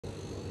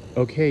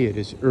Okay, it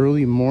is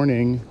early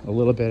morning, a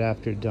little bit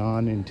after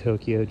dawn in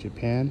Tokyo,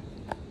 Japan.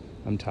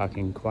 I'm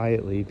talking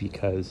quietly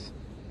because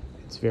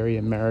it's very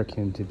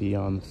American to be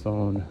on the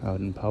phone out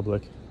in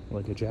public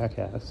like a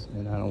jackass,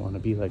 and I don't want to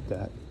be like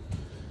that.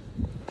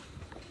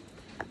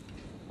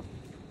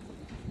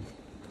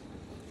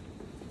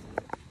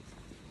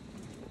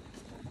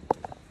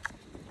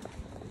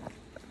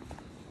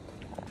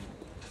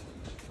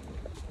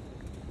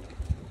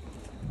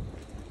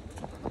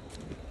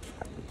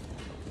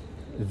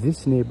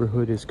 This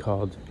neighborhood is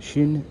called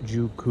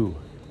Shinjuku.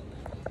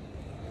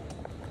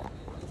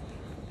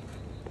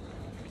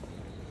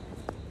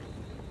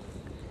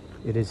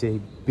 It is a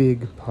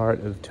big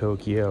part of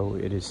Tokyo.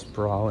 It is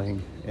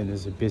sprawling and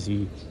there's a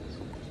busy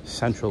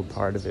central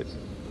part of it.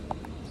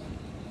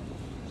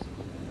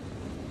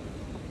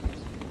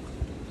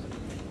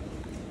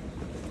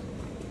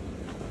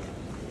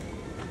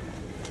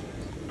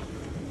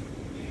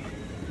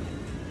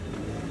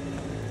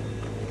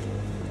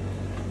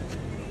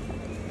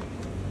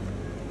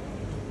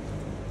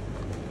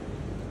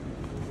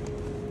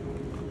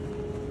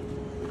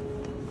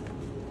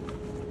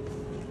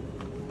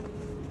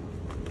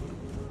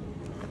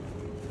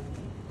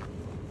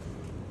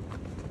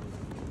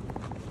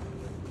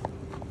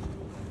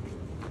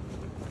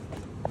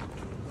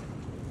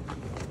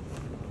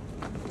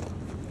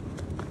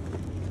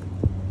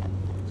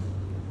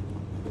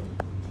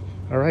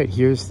 All right,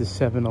 here's the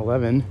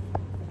 7-Eleven,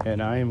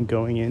 and I am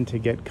going in to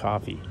get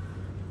coffee.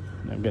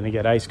 I'm gonna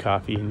get iced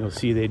coffee, and you'll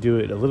see they do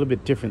it a little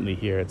bit differently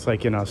here. It's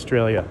like in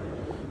Australia.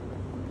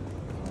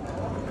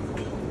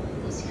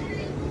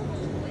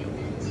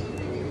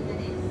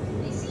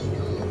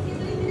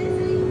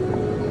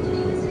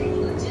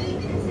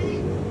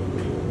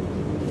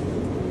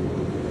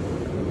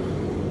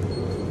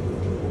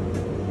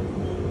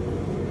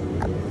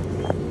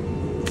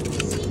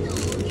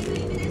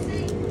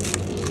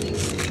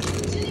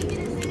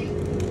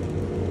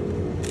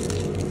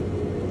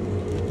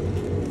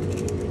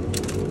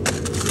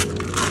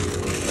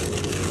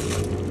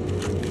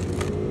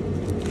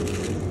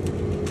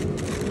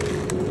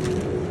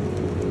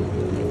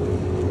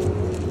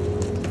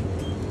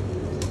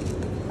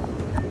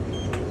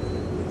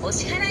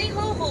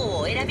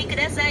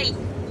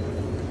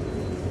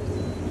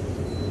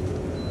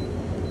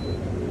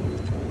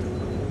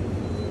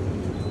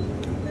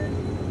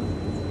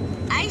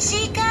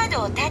 IC カー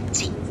ドをタッ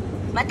チ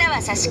また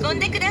は差し込ん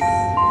でくださ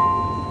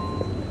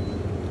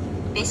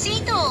い。レ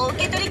シートをお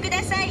受け取りく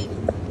ださい。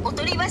お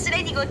取り忘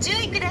れにご注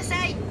意くだ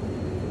さい。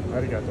あ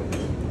りがとう。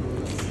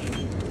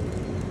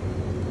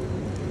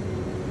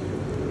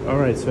All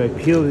right, so I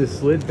peel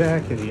this lid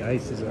back and the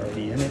ice is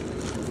already in it.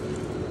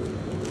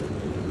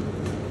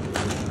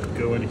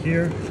 Go in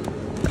here.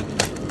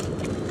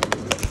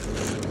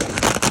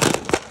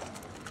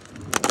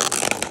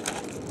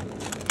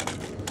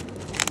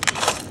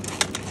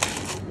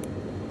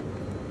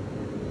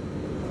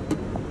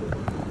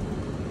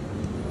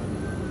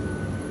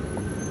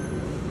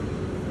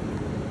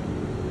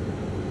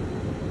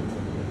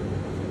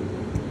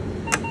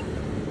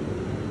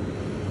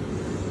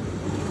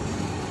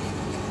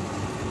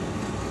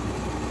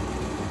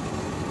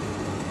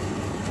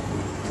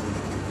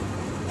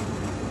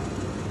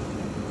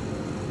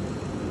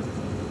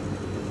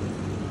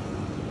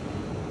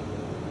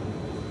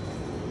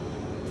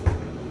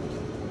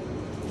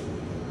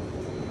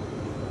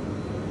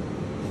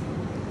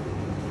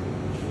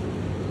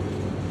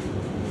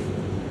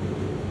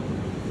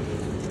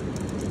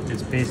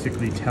 It's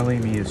basically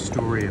telling me a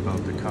story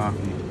about the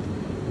coffee,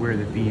 where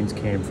the beans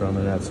came from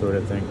and that sort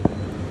of thing.